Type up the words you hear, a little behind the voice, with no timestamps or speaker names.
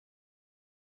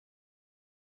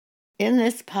In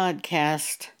this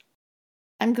podcast,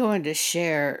 I'm going to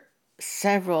share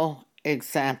several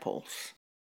examples.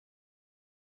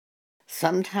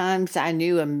 Sometimes I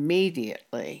knew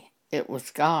immediately it was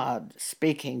God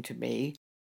speaking to me,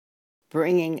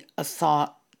 bringing a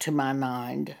thought to my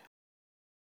mind.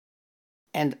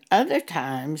 And other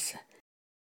times,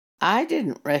 I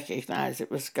didn't recognize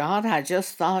it was God. I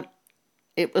just thought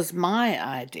it was my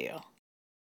idea.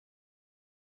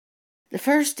 The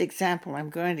first example I'm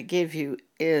going to give you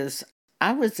is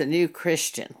I was a new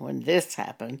Christian when this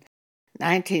happened,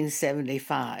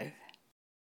 1975.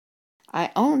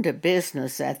 I owned a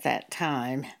business at that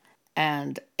time,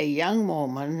 and a young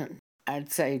woman,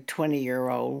 I'd say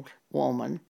 20-year-old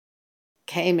woman,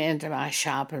 came into my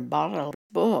shop and bought a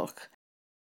book.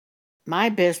 My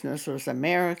business was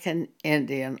American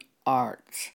Indian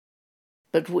arts,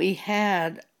 but we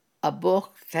had a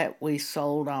book that we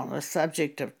sold on the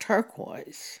subject of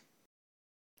turquoise,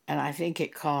 and I think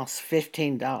it cost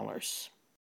 $15.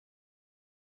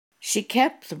 She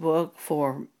kept the book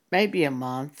for maybe a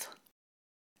month,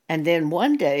 and then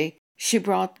one day she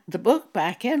brought the book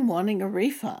back in wanting a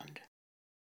refund.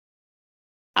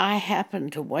 I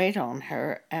happened to wait on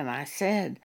her, and I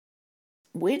said,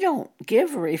 "We don't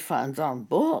give refunds on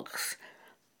books.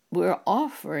 We're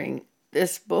offering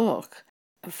this book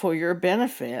for your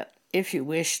benefit if you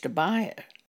wish to buy it.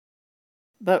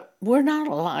 But we're not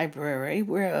a library,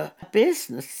 we're a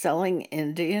business selling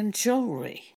Indian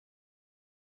jewelry."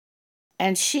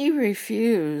 And she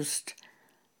refused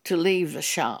to leave the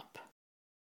shop.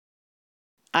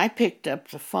 I picked up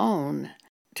the phone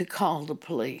to call the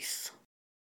police.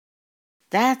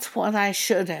 That's what I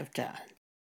should have done.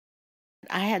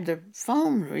 I had the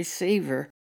phone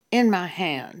receiver in my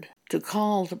hand to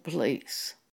call the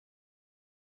police.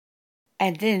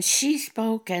 And then she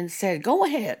spoke and said, "Go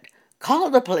ahead,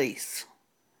 call the police."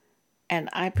 And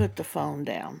I put the phone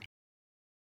down.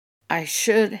 I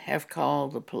should have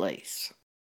called the police.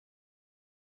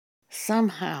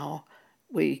 Somehow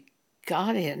we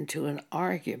got into an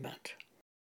argument,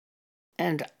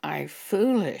 and I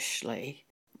foolishly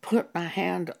put my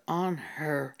hand on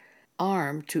her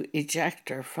arm to eject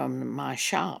her from my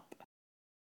shop.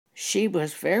 She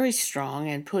was very strong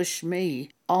and pushed me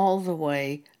all the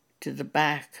way to the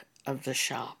back of the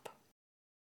shop.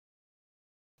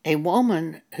 A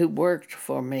woman who worked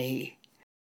for me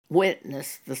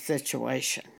witnessed the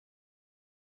situation.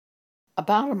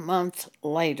 About a month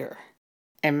later,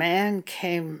 a man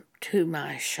came to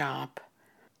my shop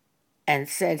and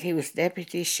said he was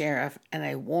deputy sheriff and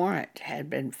a warrant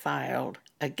had been filed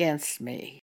against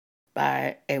me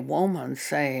by a woman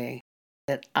saying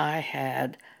that I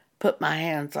had put my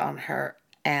hands on her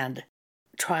and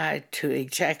tried to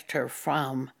eject her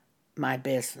from my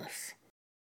business.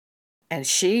 And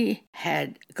she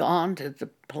had gone to the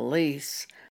police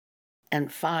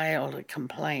and filed a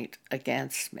complaint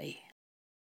against me.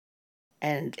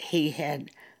 And he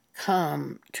had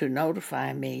come to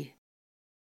notify me.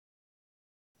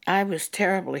 I was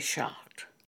terribly shocked.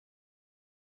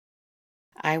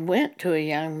 I went to a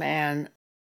young man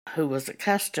who was a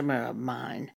customer of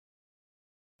mine,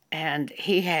 and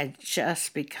he had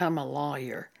just become a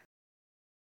lawyer,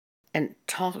 and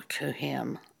talked to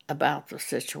him about the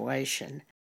situation.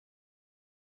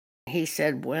 He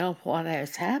said, "Well, what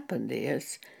has happened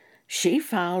is she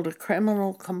filed a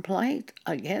criminal complaint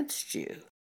against you.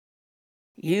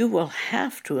 You will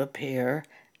have to appear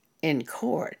in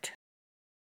court."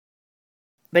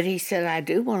 But he said, "I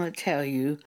do want to tell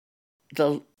you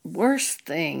the worst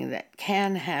thing that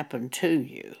can happen to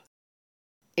you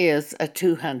is a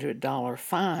 $200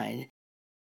 fine.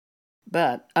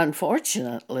 But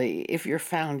unfortunately, if you're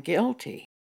found guilty,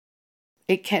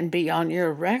 it can be on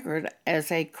your record as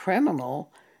a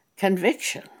criminal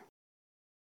conviction."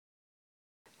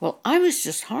 Well, I was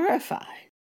just horrified.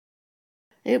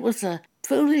 It was a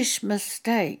foolish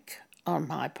mistake on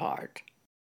my part.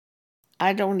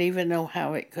 I don't even know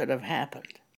how it could have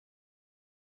happened.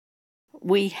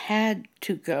 We had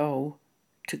to go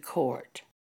to court.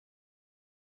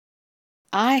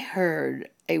 I heard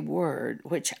a word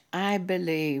which I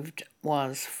believed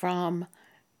was from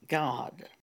God.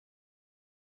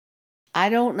 I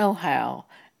don't know how,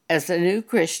 as a new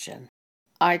Christian,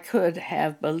 I could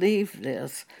have believed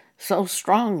this so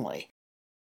strongly,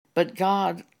 but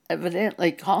God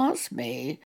evidently caused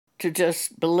me to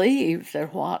just believe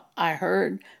that what I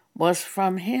heard was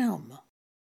from Him.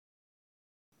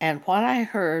 And what I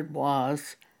heard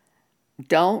was,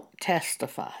 "Don't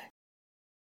testify."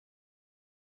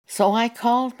 So I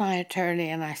called my attorney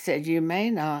and I said, "You may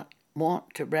not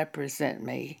want to represent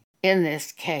me in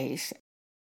this case."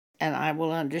 and I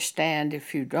will understand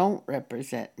if you don't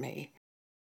represent me.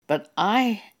 But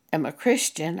I am a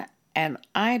Christian, and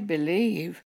I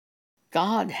believe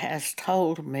God has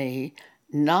told me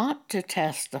not to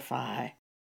testify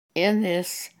in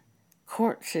this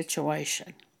court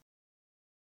situation.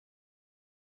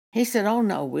 He said, oh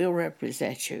no, we'll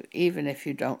represent you even if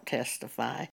you don't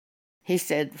testify. He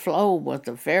said Flo was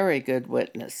a very good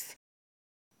witness.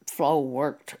 Flo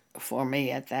worked for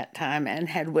me at that time and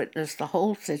had witnessed the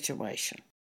whole situation.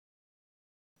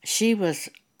 She was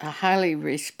a highly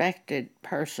respected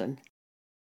person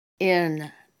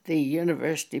in the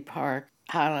University Park,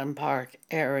 Highland Park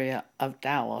area of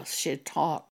Dallas. She had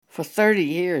taught for 30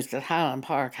 years at Highland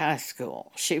Park High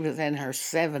School. She was in her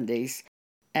 70s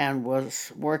and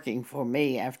was working for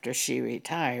me after she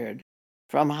retired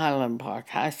from Highland Park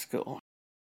High School.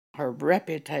 Her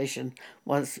reputation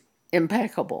was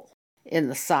impeccable in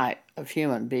the sight of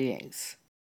human beings.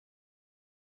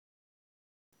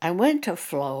 I went to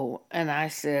Flo and I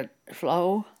said,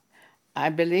 Flo, I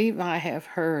believe I have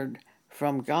heard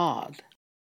from God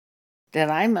that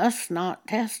I must not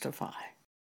testify.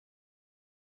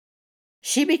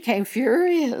 She became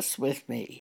furious with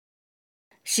me.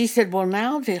 She said, well,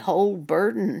 now the whole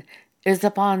burden is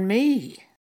upon me.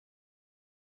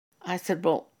 I said,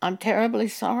 well, I'm terribly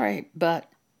sorry, but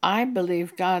I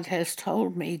believe God has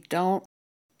told me don't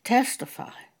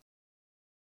testify.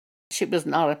 She was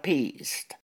not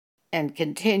appeased and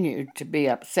continued to be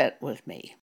upset with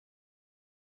me.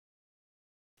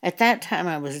 At that time,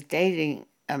 I was dating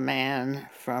a man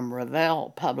from Revell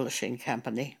Publishing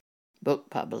Company, book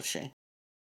publishing.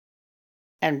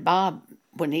 And Bob,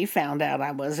 when he found out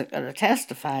I wasn't going to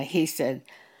testify, he said,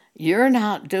 you're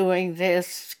not doing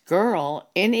this girl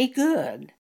any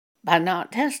good by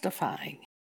not testifying.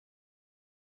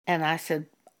 And I said,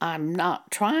 I'm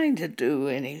not trying to do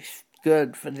any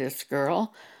good for this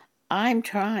girl. I'm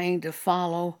trying to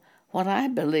follow what I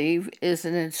believe is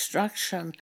an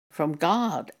instruction from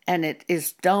God, and it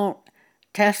is don't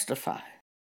testify.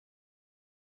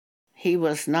 He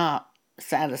was not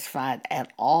satisfied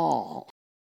at all.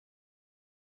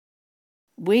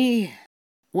 We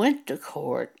went to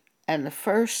court, and the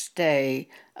first day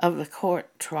of the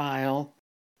court trial,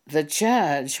 the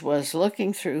judge was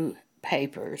looking through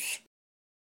papers,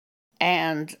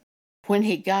 and when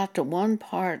he got to one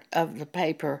part of the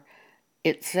paper,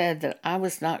 it said that I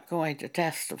was not going to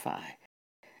testify,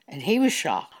 and he was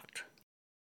shocked.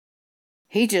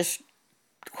 He just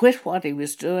quit what he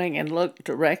was doing and looked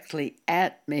directly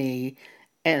at me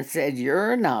and said,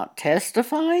 you're not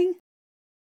testifying?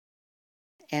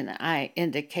 And I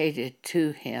indicated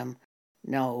to him,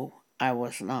 no, I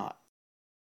was not.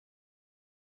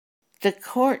 The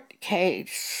court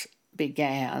case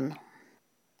began,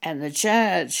 and the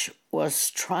judge was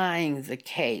trying the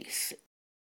case.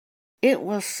 It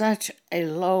was such a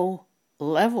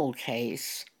low-level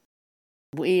case.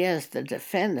 We, as the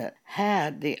defendant,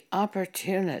 had the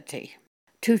opportunity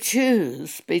to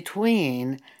choose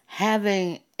between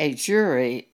having a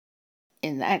jury,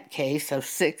 in that case, of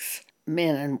 6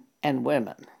 men and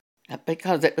women,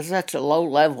 because it was such a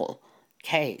low-level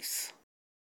case.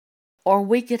 Or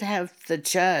we could have the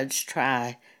judge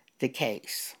try the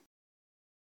case.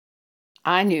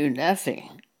 I knew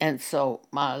nothing, and so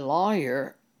my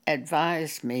lawyer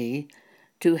advised me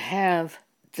to have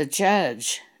the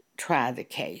judge try the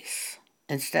case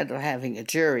instead of having a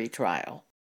jury trial.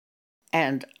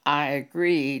 And I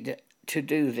agreed to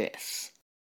do this.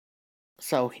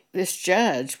 So this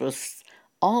judge was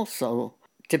also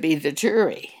to be the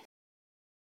jury.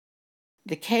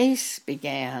 The case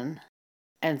began,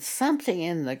 and something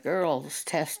in the girl's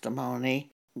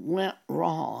testimony went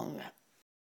wrong.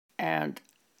 And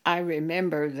I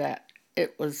remember that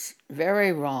it was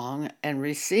very wrong and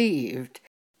received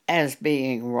as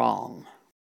being wrong.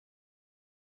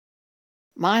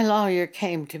 My lawyer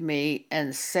came to me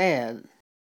and said,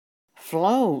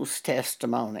 Flo's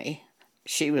testimony,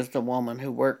 she was the woman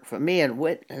who worked for me and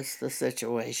witnessed the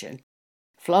situation,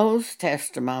 Flo's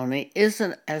testimony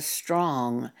isn't as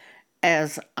strong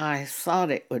as I thought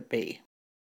it would be.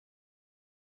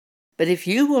 But if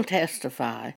you will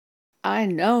testify, I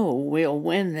know we'll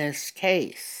win this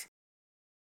case.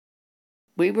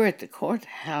 We were at the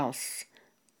courthouse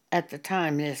at the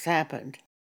time this happened.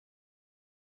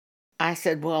 I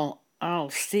said, well, I'll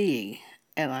see.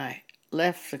 And I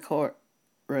left the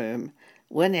courtroom,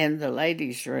 went in the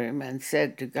ladies' room and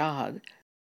said to God,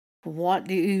 what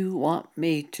do you want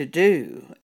me to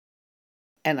do?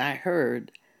 And I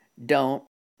heard, don't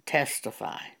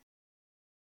testify.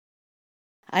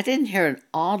 I didn't hear an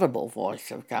audible voice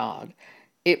of God.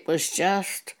 It was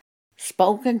just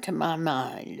spoken to my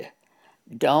mind.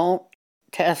 Don't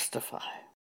testify.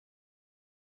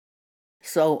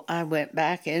 So I went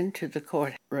back into the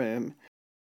courtroom.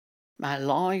 My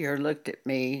lawyer looked at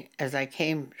me as I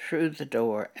came through the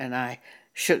door, and I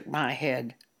shook my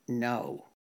head no.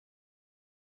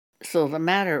 So the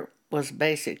matter was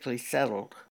basically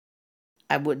settled.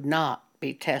 I would not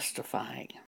be testifying.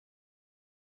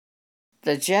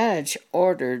 The judge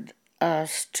ordered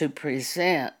us to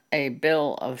present a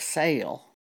bill of sale.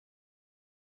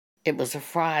 It was a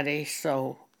Friday,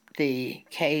 so the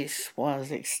case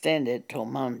was extended till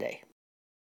Monday.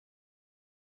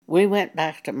 We went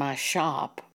back to my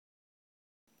shop.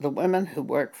 The women who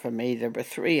worked for me, there were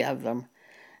 3 of them,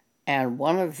 and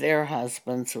one of their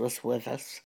husbands was with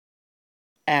us,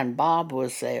 and Bob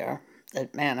was there,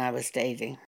 that man I was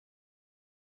dating.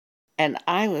 And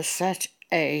I was such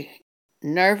a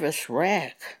nervous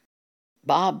wreck.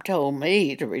 Bob told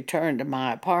me to return to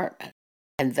my apartment,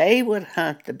 and they would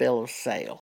hunt the bill of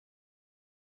sale.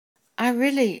 I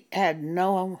really had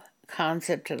no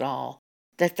concept at all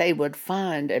that they would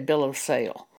find a bill of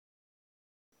sale.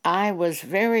 I was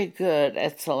very good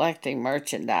at selecting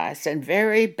merchandise and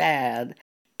very bad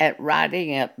at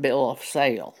writing up bill of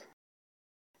sale,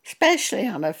 especially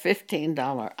on a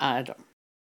 $15 item.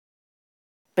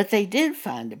 But they did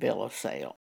find a bill of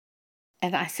sale.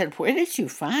 And I said, "Where did you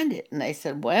find it?" And they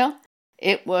said, "Well,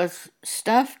 it was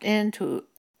stuffed into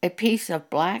a piece of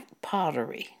black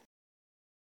pottery."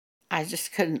 I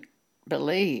just couldn't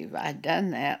believe I'd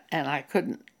done that, and I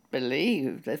couldn't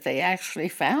believe that they actually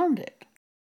found it.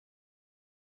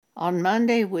 On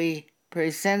Monday, we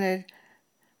presented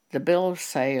the bill of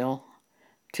sale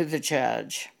to the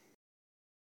judge.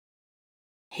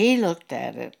 He looked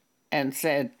at it and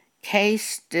said,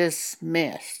 "Case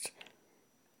dismissed,"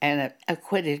 and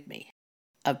acquitted me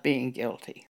of being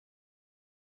guilty.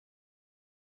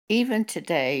 Even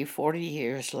today, 40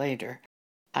 years later,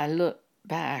 I look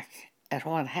back at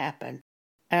what happened,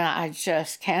 and I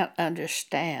just can't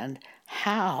understand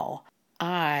how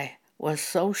I was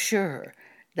so sure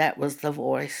that was the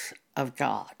voice of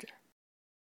God.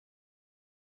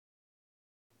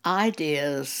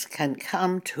 Ideas can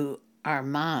come to our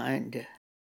mind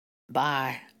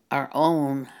by our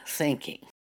own thinking.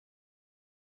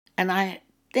 And I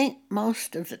think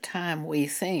most of the time we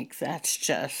think that's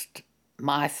just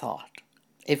my thought,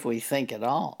 if we think at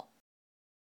all.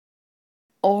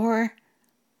 Or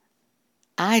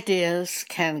ideas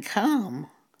can come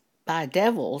by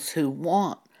devils who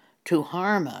want to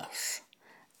harm us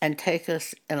and take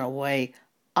us in a way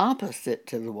opposite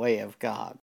to the way of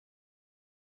God.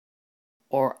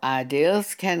 Or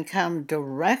ideas can come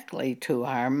directly to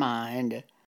our mind,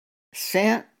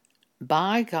 sent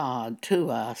by God to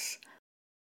us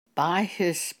by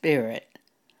His Spirit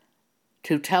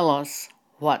to tell us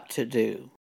what to do.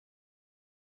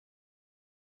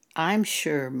 I'm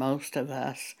sure most of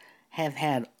us have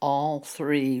had all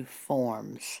 3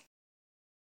 forms.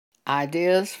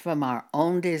 Ideas from our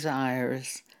own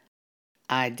desires,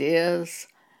 ideas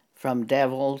from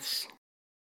devils,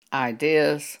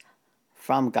 ideas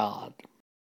from God.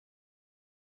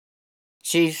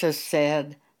 Jesus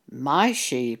said, "My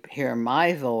sheep hear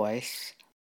my voice,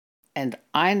 and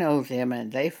I know them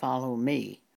and they follow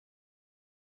me."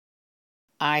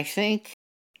 I think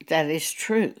that is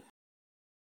true.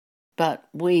 But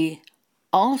we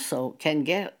also can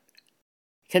get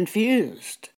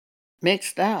confused,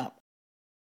 mixed up.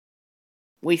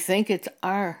 We think it's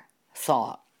our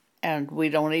thought, and we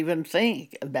don't even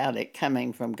think about it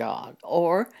coming from God.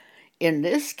 Or, in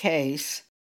this case,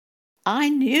 I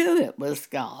knew it was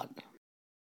God.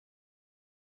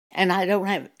 And I don't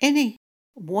have any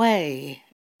way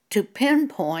to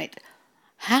pinpoint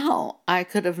how I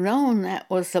could have known that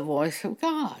was the voice of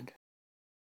God.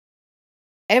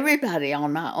 Everybody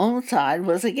on my own side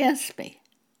was against me.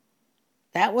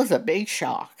 That was a big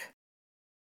shock.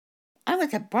 I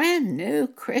was a brand new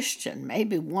Christian,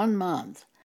 maybe 1 month.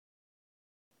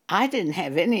 I didn't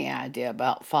have any idea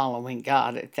about following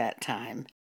God at that time.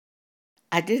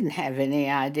 I didn't have any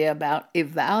idea about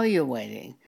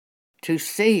evaluating to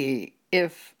see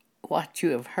if what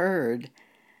you have heard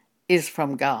is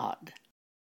from God.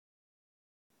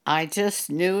 I just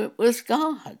knew it was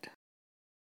God.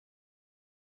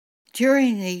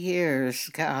 During the years,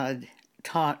 God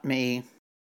taught me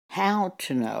how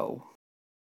to know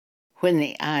when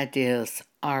the ideas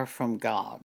are from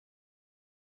God.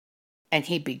 And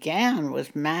He began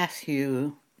with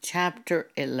Matthew chapter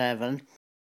 11,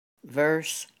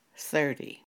 verse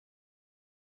 30.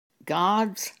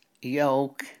 God's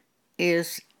yoke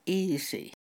is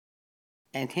easy,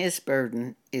 and His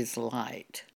burden is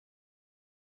light.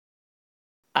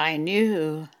 I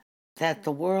knew that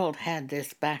the world had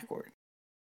this backward.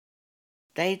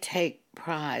 They take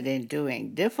pride in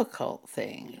doing difficult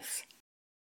things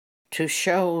to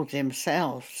show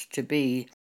themselves to be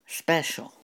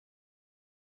special.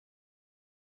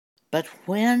 But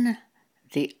when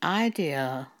the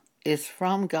idea is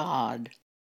from God,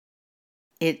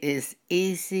 it is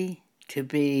easy to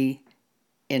be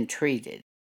entreated,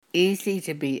 easy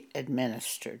to be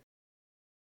administered.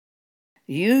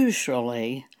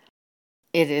 Usually,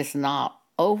 it is not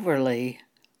overly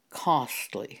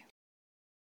costly.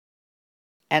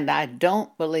 And I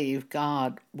don't believe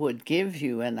God would give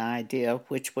you an idea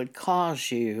which would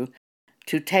cause you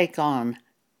to take on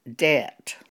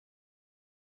debt.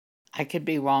 I could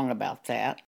be wrong about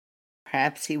that.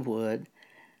 Perhaps He would.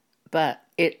 But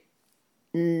it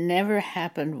never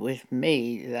happened with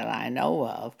me that I know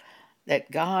of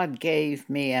that God gave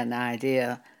me an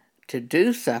idea to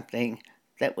do something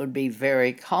that would be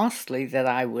very costly, that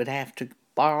I would have to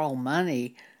borrow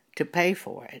money to pay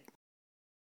for it.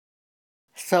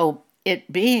 So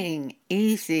it being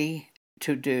easy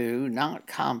to do, not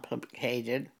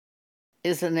complicated,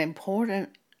 is an important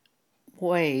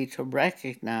way to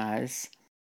recognize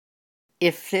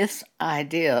if this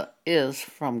idea is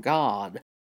from God,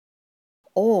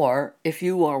 or if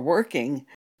you are working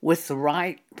with the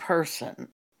right person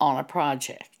on a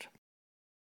project.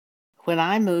 When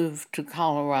I moved to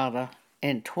Colorado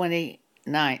in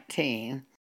 2019,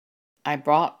 I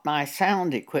brought my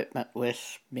sound equipment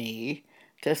with me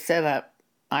to set up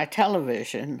my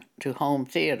television to home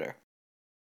theater.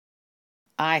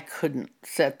 I couldn't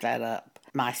set that up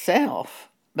myself,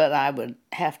 but I would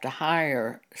have to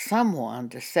hire someone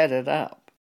to set it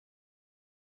up.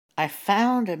 I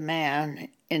found a man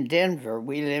in Denver.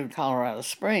 We live in Colorado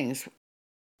Springs.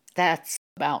 That's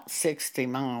about 60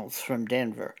 miles from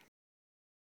Denver.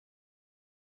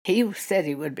 He said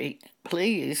he would be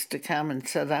pleased to come and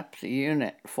set up the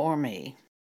unit for me.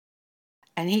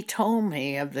 And he told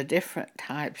me of the different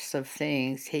types of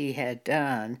things he had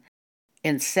done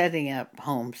in setting up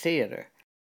home theater.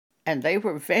 And they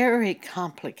were very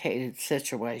complicated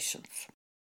situations,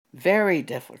 very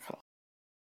difficult.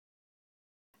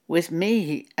 With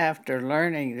me, after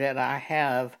learning that I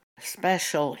have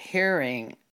special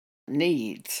hearing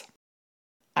needs,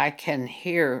 I can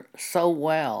hear so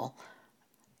well,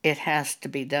 it has to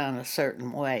be done a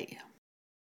certain way.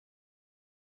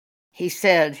 He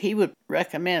said he would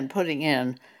recommend putting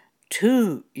in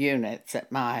 2 units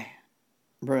at my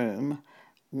room,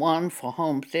 one for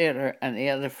home theater and the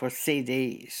other for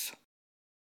CDs.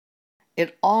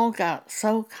 It all got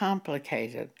so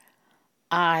complicated,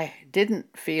 I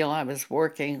didn't feel I was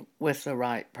working with the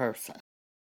right person.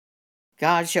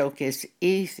 God's yoke is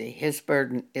easy, His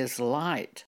burden is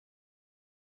light.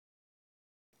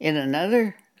 In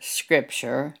another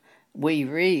scripture, we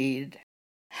read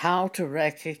how to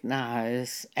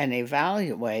recognize and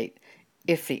evaluate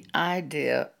if the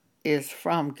idea is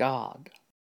from God.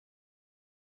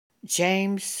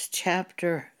 James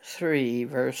chapter 3,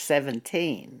 verse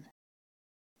 17.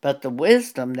 But the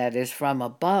wisdom that is from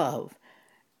above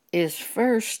is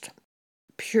first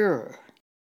pure,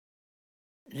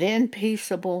 then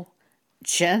peaceable,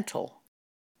 gentle,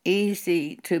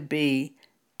 easy to be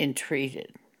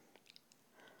entreated,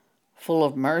 full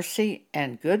of mercy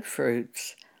and good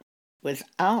fruits,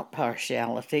 without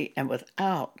partiality and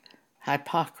without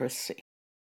hypocrisy.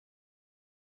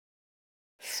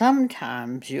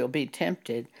 Sometimes you'll be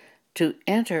tempted to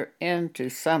enter into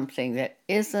something that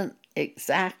isn't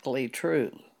exactly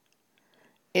true,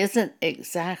 isn't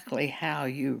exactly how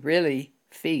you really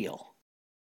feel.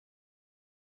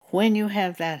 When you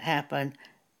have that happen,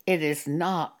 it is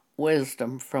not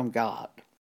wisdom from God.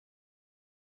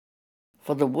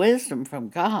 For the wisdom from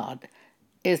God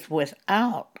is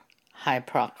without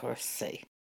hypocrisy.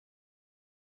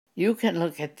 You can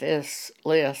look at this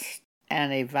list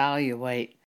and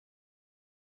evaluate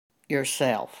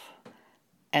yourself.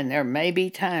 And there may be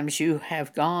times you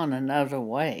have gone another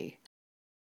way.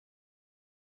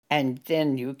 And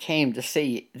then you came to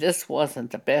see this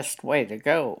wasn't the best way to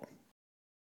go.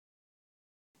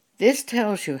 This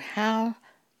tells you how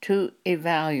to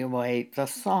evaluate the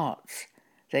thoughts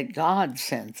that God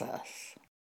sends us.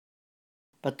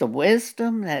 But the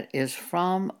wisdom that is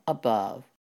from above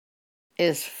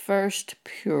is first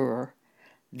pure,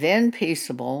 then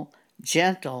peaceable,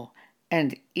 gentle,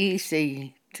 and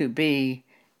easy to be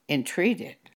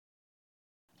entreated,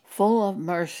 full of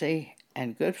mercy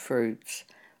and good fruits,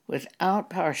 without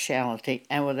partiality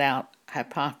and without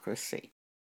hypocrisy.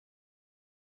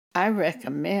 I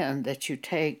recommend that you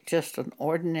take just an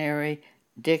ordinary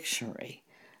dictionary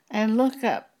and look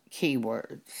up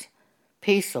keywords: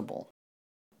 peaceable,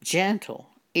 gentle,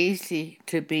 easy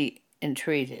to be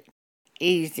entreated.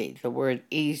 Easy, the word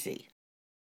easy.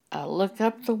 Look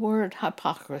up the word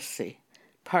hypocrisy,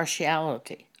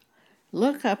 partiality.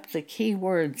 Look up the key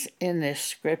words in this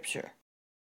scripture.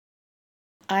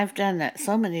 I've done that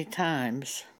so many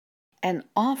times, and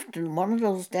often one of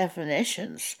those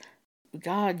definitions,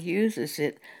 God uses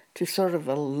it to sort of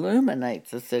illuminate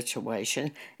the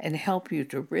situation and help you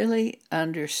to really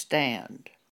understand.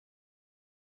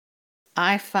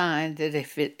 I find that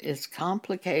if it is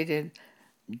complicated,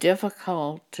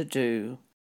 difficult to do,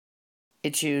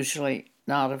 it's usually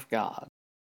not of God.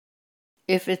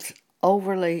 If it's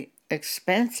overly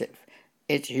expensive,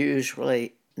 it's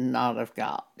usually not of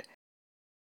God.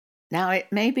 Now,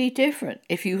 it may be different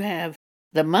if you have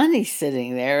the money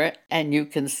sitting there and you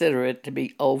consider it to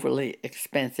be overly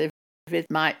expensive. It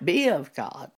might be of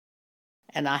God.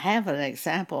 And I have an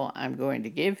example I'm going to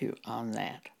give you on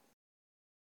that.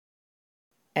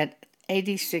 At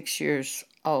 86 years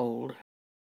old,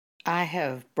 I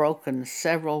have broken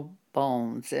several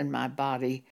bones in my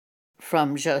body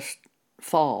from just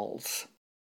falls.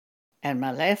 And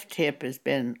my left hip has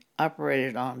been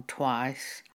operated on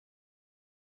twice.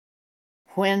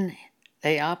 When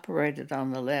they operated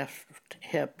on the left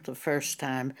hip the first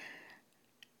time,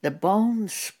 the bone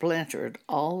splintered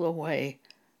all the way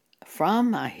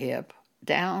from my hip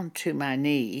down to my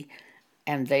knee,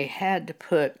 and they had to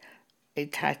put a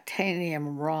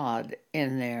titanium rod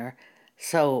in there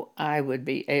so I would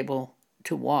be able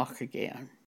to walk again.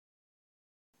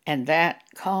 And that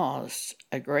caused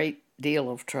a great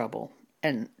deal of trouble,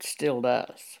 and still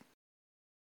does.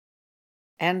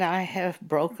 And I have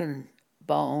broken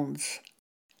bones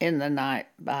in the night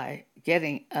by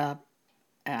getting up,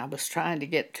 and I was trying to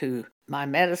get to my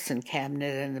medicine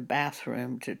cabinet in the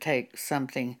bathroom to take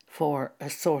something for a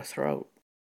sore throat.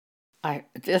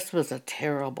 This was a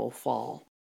terrible fall.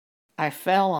 I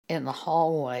fell in the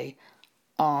hallway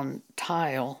on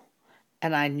tile,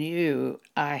 and I knew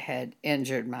I had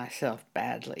injured myself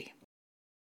badly.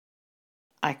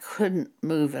 I couldn't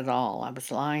move at all. I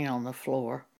was lying on the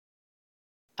floor.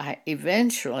 I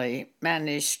eventually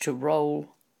managed to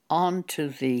roll onto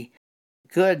the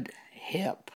good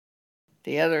hip.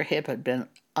 The other hip had been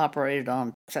operated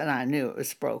on, and I knew it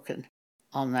was broken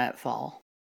on that fall.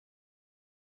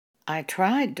 I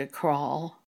tried to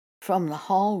crawl from the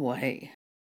hallway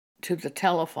to the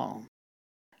telephone,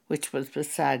 which was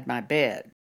beside my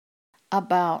bed,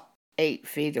 about 8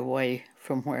 feet away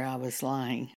from where I was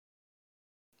lying.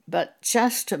 But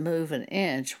just to move an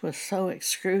inch was so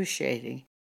excruciating,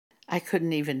 I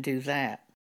couldn't even do that.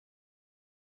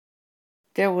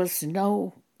 There was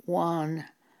no one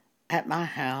at my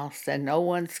house and no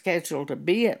one scheduled to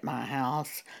be at my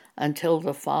house until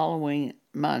the following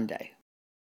Monday.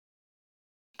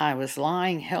 I was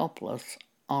lying helpless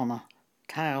on a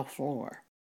tile floor.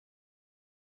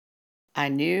 I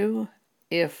knew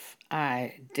if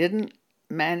I didn't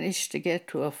manage to get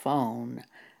to a phone,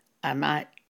 I might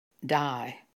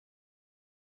die.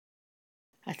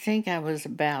 I think I was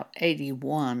about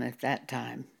 81 at that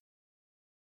time.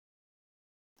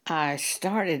 I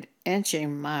started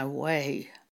inching my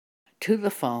way to the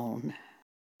phone,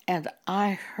 and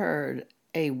I heard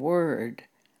a word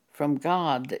from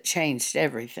God that changed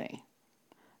everything.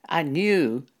 I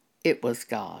knew it was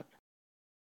God.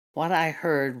 What I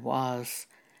heard was,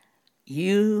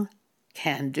 "You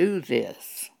can do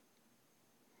this."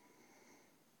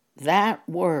 That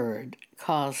word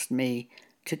caused me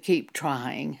to keep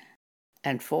trying,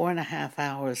 and 4.5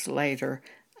 hours later,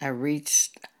 I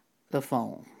reached the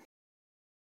phone.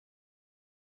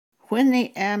 When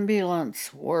the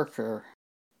ambulance worker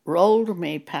rolled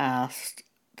me past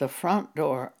the front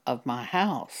door of my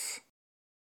house,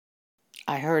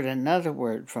 I heard another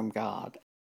word from God,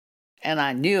 and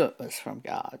I knew it was from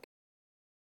God.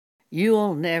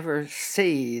 "You'll never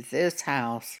see this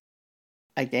house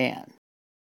again."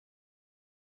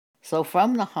 So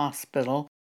from the hospital,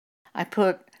 I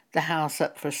put the house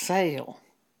up for sale.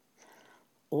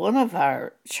 One of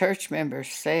our church members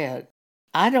said,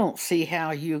 "I don't see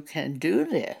how you can do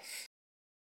this."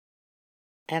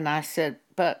 And I said,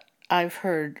 "But I've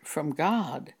heard from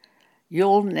God.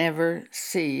 You'll never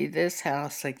see this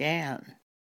house again."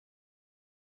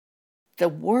 The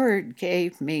word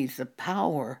gave me the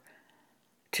power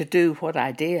to do what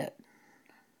I did.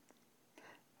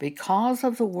 Because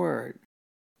of the word,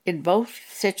 in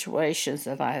both situations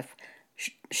that I've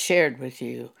shared with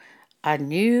you, I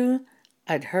knew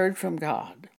I'd heard from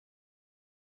God.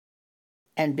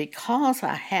 And because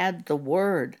I had the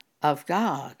word of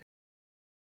God,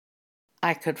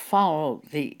 I could follow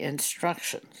the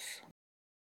instructions.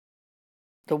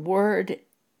 The word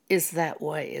is that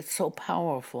way. It's so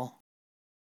powerful.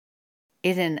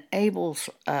 It enables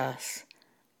us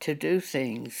to do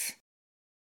things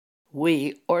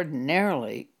we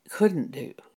ordinarily couldn't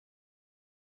do.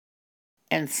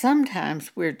 And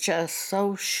sometimes we're just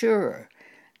so sure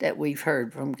that we've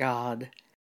heard from God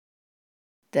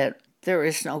that there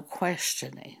is no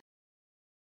questioning.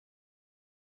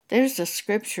 There's a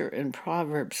scripture in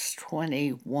Proverbs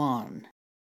 21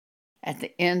 at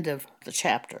the end of the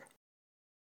chapter,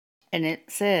 and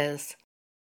it says,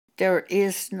 "There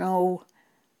is no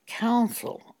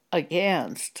counsel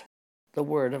against the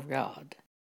word of God."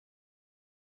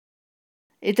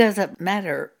 It doesn't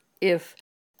matter if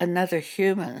another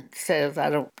human says, "I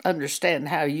don't understand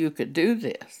how you could do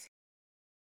this."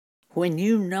 When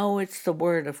you know it's the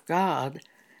word of God,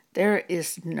 there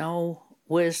is no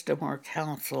wisdom or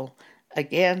counsel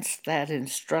against that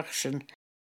instruction.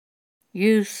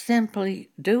 You simply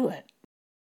do it.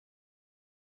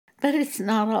 But it's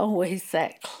not always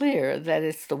that clear that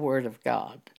it's the word of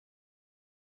God.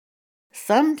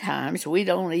 Sometimes we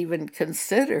don't even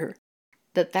consider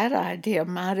that idea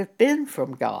might have been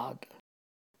from God.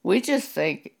 We just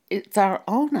think it's our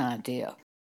own idea.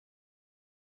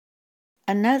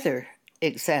 Another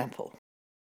example.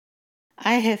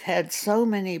 I have had so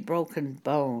many broken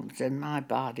bones in my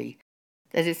body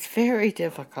that it's very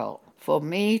difficult for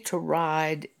me to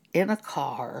ride in a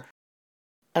car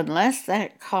unless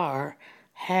that car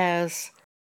has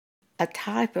a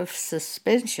type of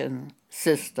suspension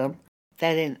system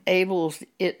that enables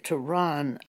it to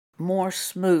run more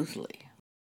smoothly.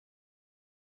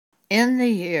 In the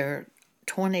year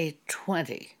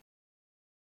 2020,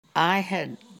 I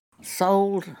had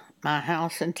sold my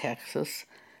house in Texas,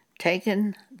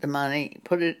 taken the money,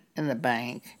 put it in the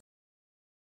bank.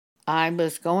 I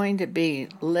was going to be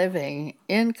living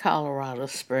in Colorado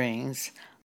Springs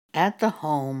at the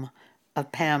home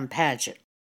of Pam Paget.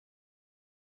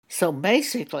 So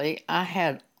basically, I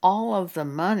had all of the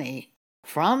money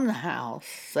from the house,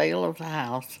 sale of the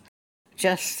house,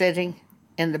 just sitting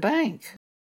in the bank.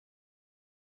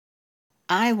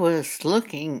 I was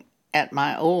looking at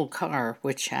my old car,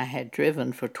 which I had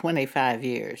driven for 25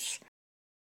 years.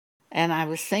 And I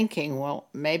was thinking, well,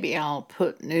 maybe I'll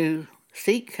put new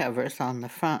seat covers on the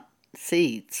front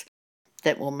seats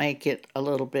that will make it a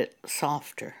little bit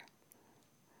softer.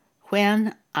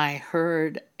 When I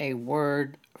heard a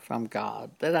word from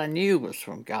God that I knew was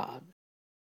from God,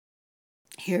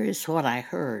 here is what I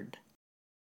heard.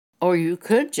 Or you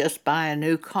could just buy a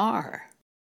new car.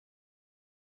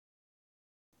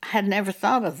 I had never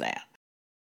thought of that.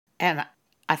 And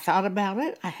I thought about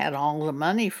it. I had all the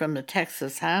money from the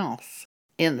Texas house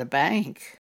in the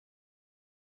bank.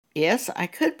 Yes, I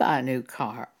could buy a new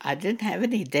car. I didn't have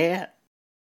any debt.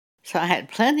 So I had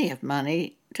plenty of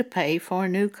money to pay for a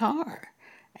new car.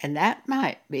 And that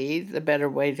might be the better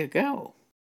way to go.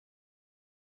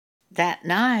 That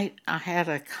night, I had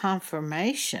a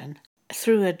confirmation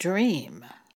through a dream.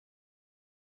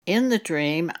 In the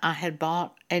dream, I had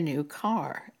bought a new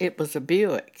car. It was a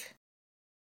Buick.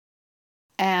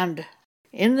 And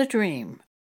in the dream,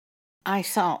 I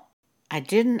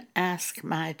didn't ask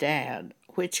my dad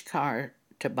which car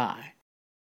to buy.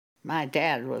 My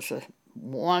dad was a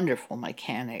wonderful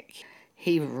mechanic.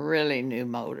 He really knew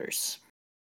motors.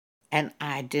 And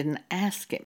I didn't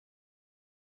ask him.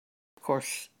 Of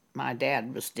course, my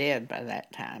dad was dead by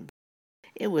that time.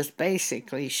 It was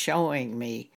basically showing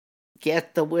me,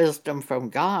 get the wisdom from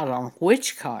God on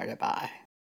which car to buy.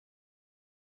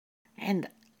 And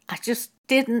I just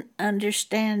didn't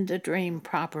understand the dream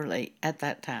properly at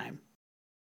that time.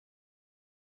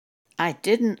 I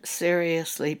didn't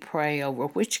seriously pray over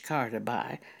which car to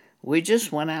buy. We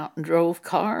just went out and drove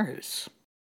cars.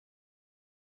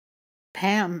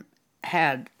 Pam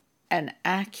had an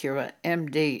Acura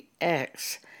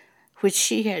MDX, which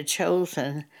she had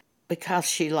chosen because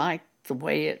she liked the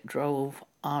way it drove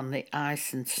on the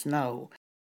ice and snow.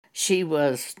 She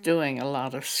was doing a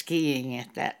lot of skiing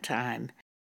at that time,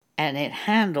 and it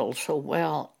handled so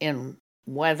well in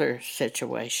weather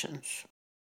situations.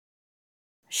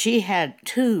 She had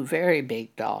two very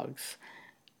big dogs,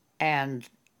 and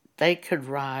they could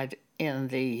ride in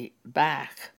the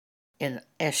back in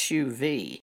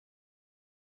SUV.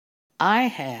 I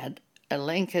had a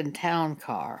Lincoln Town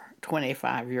Car,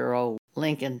 25-year-old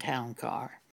Lincoln Town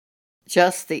Car,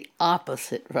 just the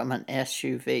opposite from an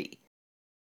SUV.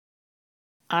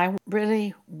 I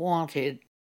really wanted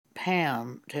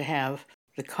Pam to have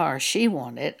the car she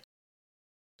wanted.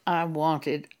 I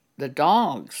wanted the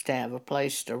dogs to have a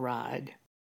place to ride.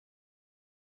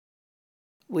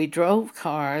 We drove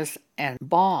cars and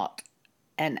bought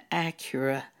an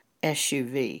Acura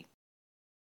SUV.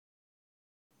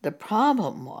 The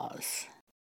problem was,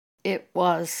 it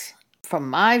was, from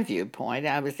my viewpoint,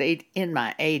 I was in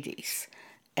my 80s,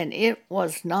 and it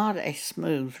was not a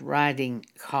smooth riding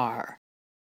car.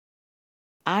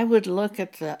 I would look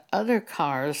at the other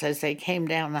cars as they came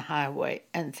down the highway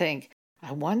and think,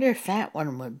 I wonder if that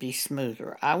one would be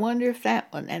smoother. I wonder if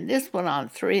that one, and this went on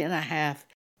 3.5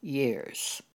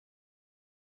 years.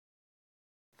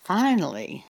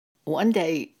 Finally, one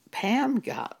day, Pam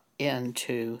got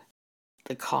into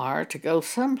the car to go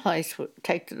someplace,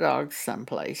 take the dogs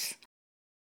someplace.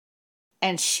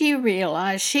 And she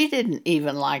realized she didn't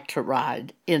even like to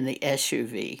ride in the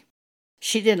SUV.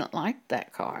 She didn't like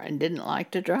that car and didn't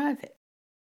like to drive it.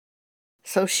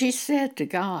 So she said to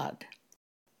God,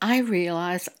 I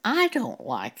realize I don't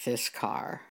like this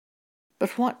car,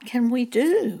 but what can we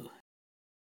do?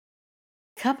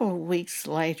 A couple of weeks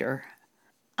later,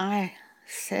 I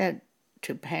said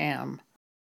to Pam,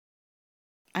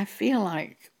 I feel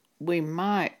like we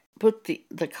might put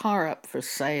the car up for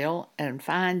sale and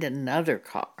find another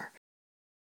car.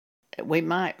 We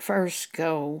might first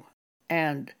go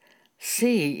and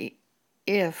see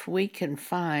if we can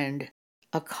find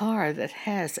a car that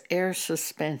has air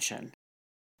suspension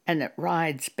and that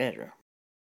rides better.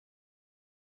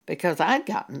 Because I'd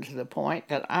gotten to the point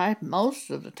that I, most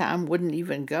of the time, wouldn't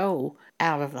even go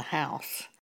out of the house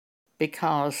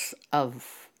because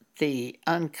of the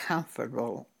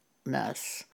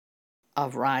uncomfortableness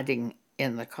of riding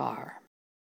in the car.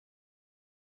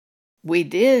 We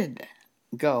did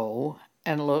go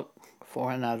and look for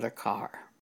another car.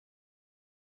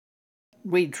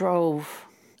 We drove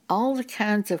all the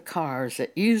kinds of cars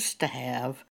that used to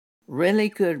have really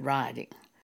good riding,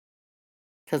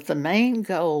 because the main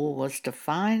goal was to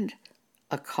find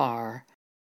a car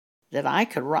that I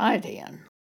could ride in.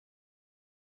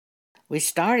 We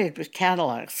started with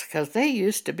Cadillacs because they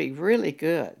used to be really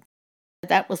good.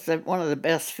 That was one of the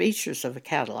best features of a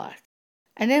Cadillac,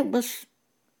 and it was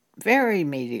very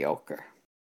mediocre.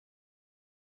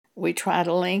 We tried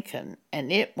a Lincoln,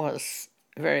 and it was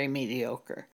very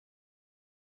mediocre.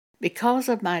 Because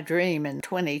of my dream in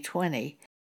 2020,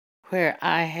 where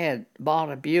I had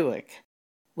bought a Buick,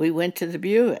 we went to the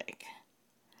Buick,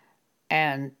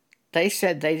 and they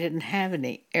said they didn't have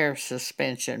any air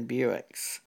suspension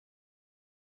Buicks.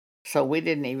 So we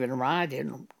didn't even ride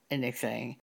in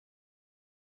anything.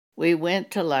 We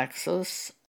went to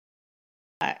Lexus.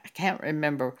 I can't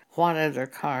remember what other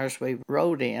cars we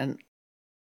rode in.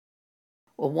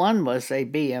 Well, one was a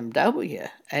BMW,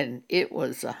 and it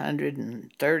was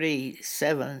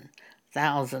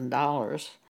 $137,000.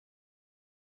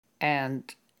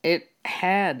 And it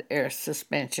had air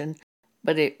suspension,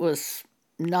 but it was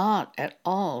not at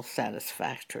all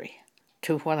satisfactory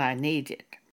to what I needed.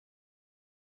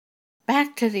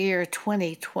 Back to the year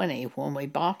 2020, when we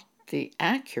bought the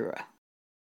Acura,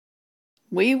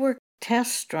 we were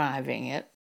test driving it.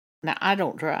 Now, I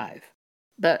don't drive,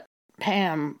 but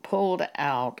Pam pulled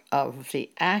out of the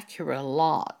Acura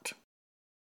lot.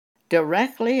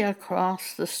 Directly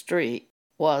across the street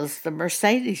was the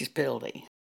Mercedes building.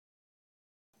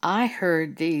 I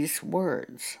heard these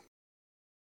words,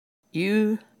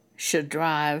 "You should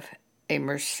drive a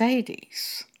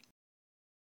Mercedes."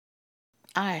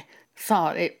 I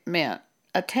thought it meant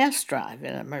a test drive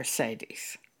in a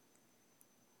Mercedes.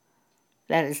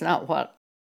 That is not what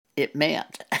it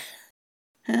meant.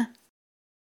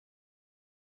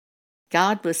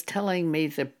 God was telling me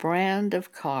the brand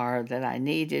of car that I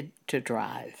needed to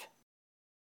drive.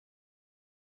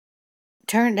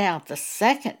 Turned out the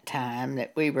second time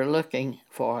that we were looking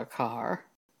for a car,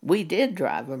 we did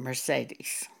drive a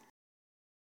Mercedes.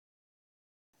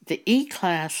 The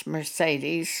E-Class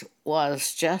Mercedes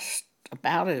was just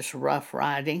about as rough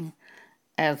riding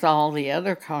as all the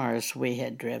other cars we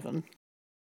had driven.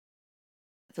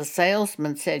 The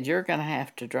salesman said, "You're going to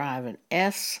have to drive an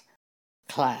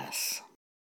S-Class."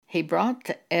 He brought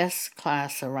the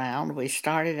S-Class around. We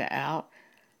started out.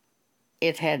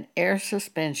 It had air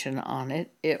suspension on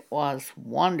it. It was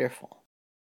wonderful.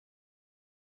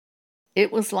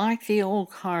 It was like the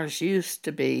old cars used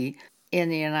to be in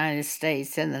the United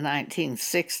States in the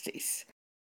 1960s.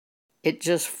 It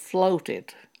just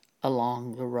floated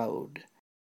along the road.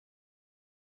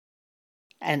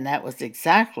 And that was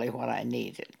exactly what I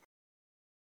needed.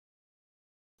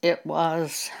 It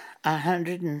was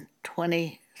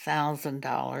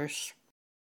 $120,000.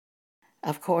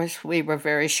 Of course, we were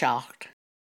very shocked.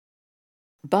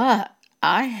 But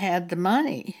I had the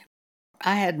money.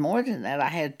 I had more than that. I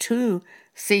had 2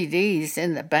 CDs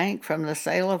in the bank from the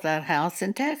sale of that house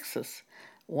in Texas.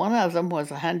 One of them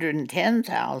was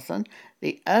 $110,000.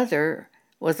 The other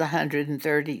was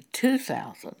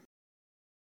 $132,000.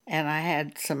 and I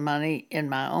had some money in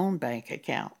my own bank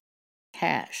account,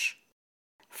 cash,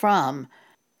 from,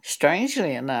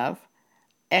 strangely enough,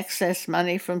 excess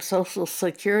money from Social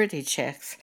Security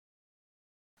checks.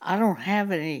 I don't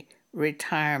have any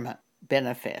retirement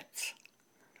benefits.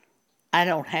 I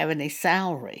don't have any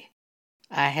salary.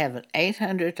 I have an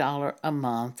 $800 a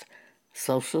month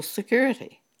Social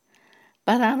Security,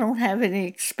 but I don't have any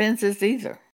expenses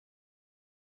either.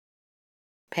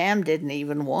 Pam didn't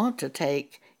even want to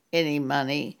take any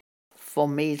money for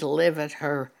me to live at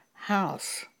her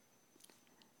house.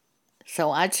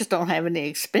 So I just don't have any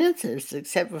expenses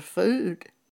except for food.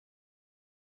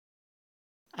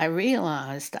 I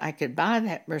realized I could buy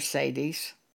that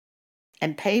Mercedes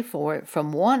and pay for it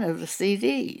from one of the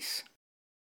CDs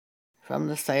from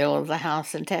the sale of the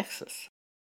house in Texas.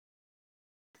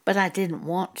 But I didn't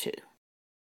want to.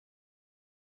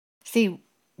 See,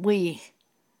 we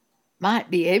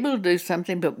might be able to do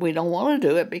something, but we don't want to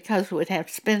do it because we'd have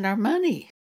to spend our money.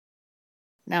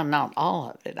 Now, not all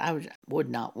of it. I would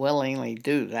not willingly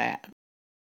do that.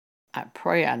 I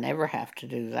pray I never have to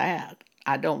do that.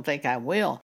 I don't think I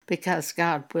will, because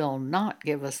God will not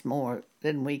give us more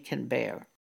than we can bear.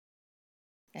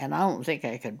 And I don't think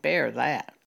I could bear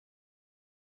that.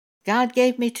 God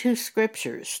gave me 2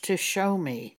 scriptures to show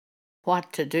me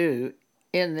what to do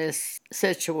in this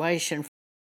situation.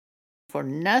 For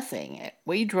nothing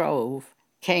we drove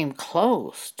came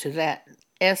close to that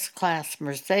S-Class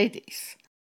Mercedes.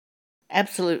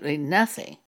 Absolutely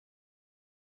nothing.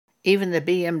 Even the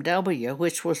BMW,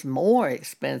 which was more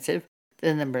expensive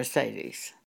than the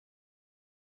Mercedes.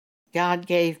 God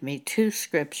gave me 2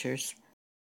 scriptures.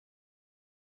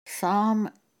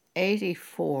 Psalm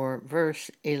 84,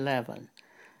 verse 11.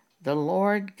 The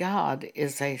Lord God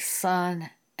is a sun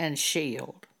and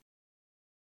shield.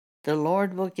 The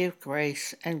Lord will give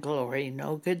grace and glory.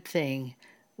 No good thing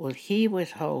will he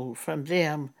withhold from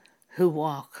them who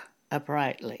walk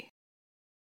uprightly.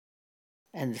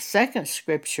 And the second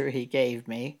scripture he gave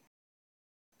me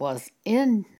was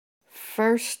in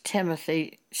 1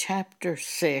 Timothy chapter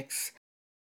 6.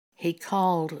 He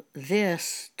called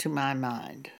this to my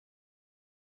mind.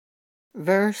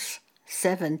 Verse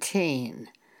 17.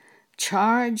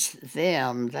 Charge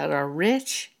them that are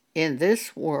rich in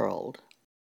this world,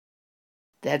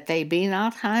 that they be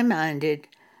not high-minded,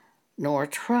 nor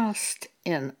trust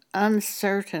in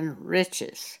uncertain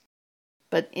riches,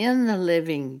 but in the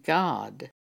living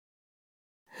God,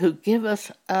 who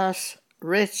giveth us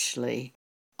richly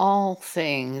all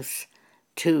things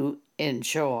to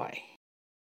enjoy.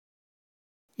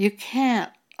 You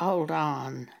can't hold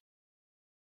on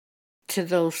to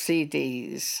those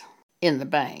CDs in the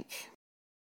bank.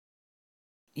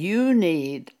 You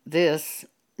need this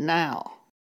now.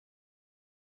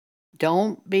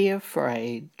 Don't be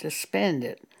afraid to spend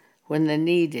it when the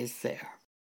need is there.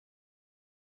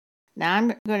 Now I'm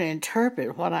going to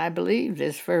interpret what I believe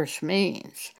this verse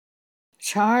means.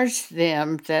 Charge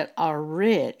them that are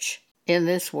rich in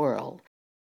this world.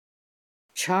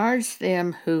 Charge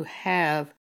them who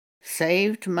have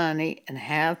saved money and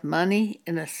have money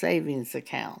in a savings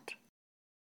account,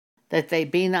 that they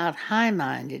be not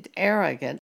high-minded,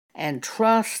 arrogant, and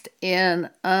trust in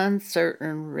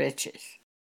uncertain riches,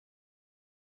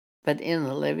 but in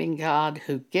the living God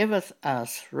who giveth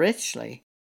us richly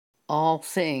all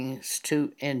things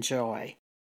to enjoy.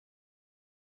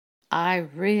 I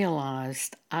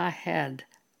realized I had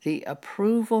the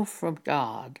approval from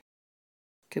God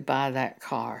to buy that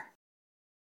car.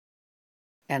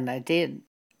 And I did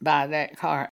buy that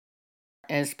car,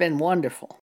 and it's been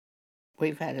wonderful.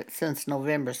 We've had it since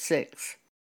November 6th.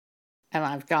 And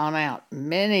I've gone out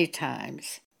many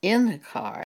times in the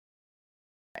car.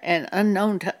 And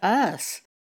unknown to us,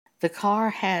 the car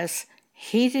has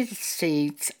heated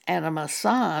seats and a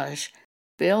massage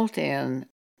built in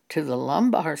to the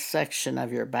lumbar section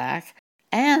of your back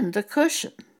and the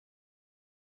cushion.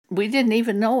 We didn't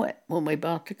even know it when we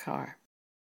bought the car.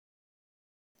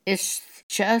 It's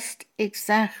just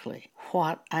exactly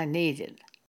what I needed.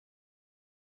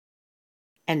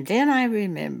 And then I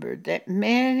remembered that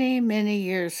many, many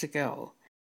years ago,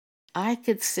 I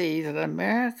could see that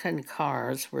American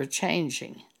cars were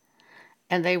changing,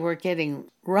 and they were getting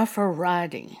rougher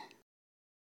riding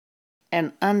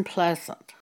and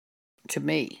unpleasant to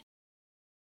me.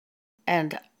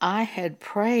 And I had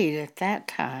prayed at that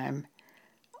time,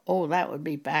 that would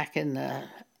be back in the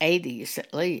 80s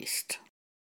at least.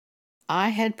 I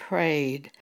had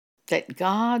prayed that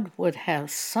God would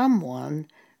have someone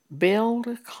build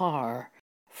a car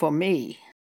for me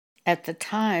at the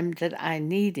time that I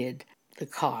needed the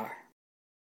car.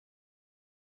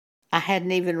 I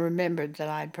hadn't even remembered that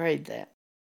I'd prayed that.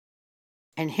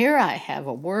 And here I have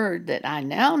a word that I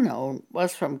now know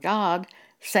was from God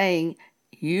saying,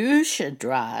 you should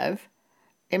drive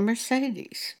a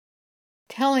Mercedes,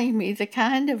 telling me the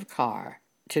kind of car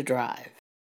to drive.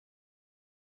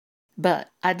 But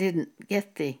I didn't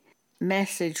get the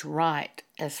message right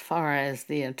as far as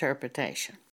the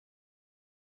interpretation.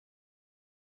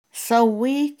 So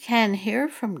we can hear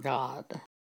from God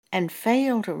and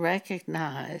fail to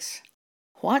recognize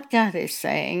what God is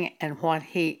saying and what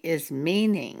He is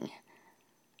meaning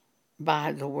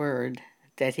by the word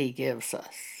that He gives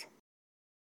us.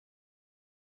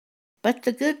 But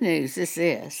the good news is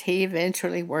this: He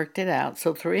eventually worked it out.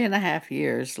 So 3.5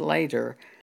 years later,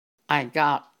 I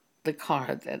got the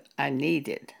car that I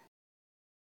needed.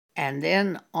 And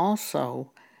then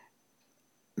also,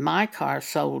 my car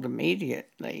sold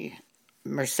immediately.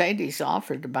 Mercedes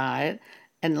offered to buy it,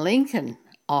 and Lincoln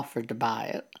offered to buy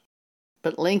it.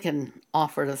 But Lincoln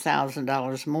offered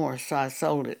 $1,000 more, so I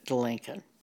sold it to Lincoln.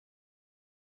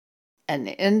 An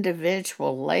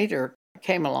individual later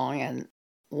came along and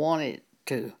wanted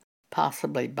to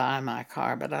possibly buy my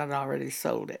car, but I'd already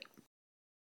sold it.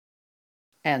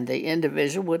 And the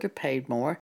individual would have paid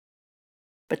more.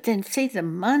 But then, see, the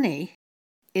money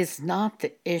is not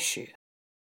the issue.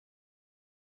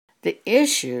 The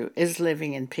issue is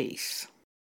living in peace.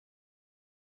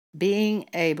 Being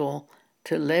able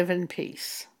to live in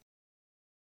peace.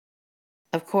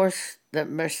 Of course, the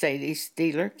Mercedes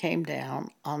dealer came down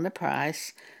on the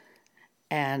price,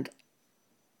 and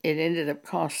it ended up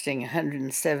costing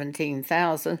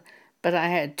 $117,000, but I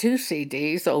had 2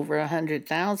 CDs over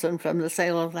 $100,000 from the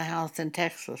sale of the house in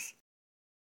Texas,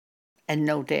 and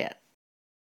no debt.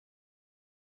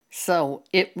 So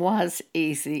it was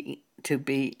easy to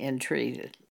be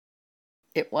entreated.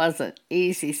 It wasn't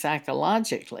easy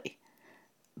psychologically,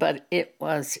 but it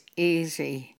was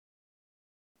easy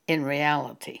in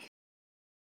reality.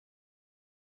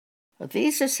 Well,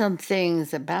 these are some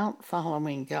things about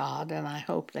following God, and I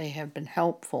hope they have been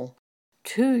helpful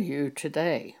to you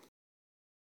today.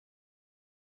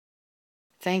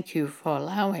 Thank you for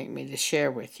allowing me to share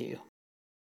with you.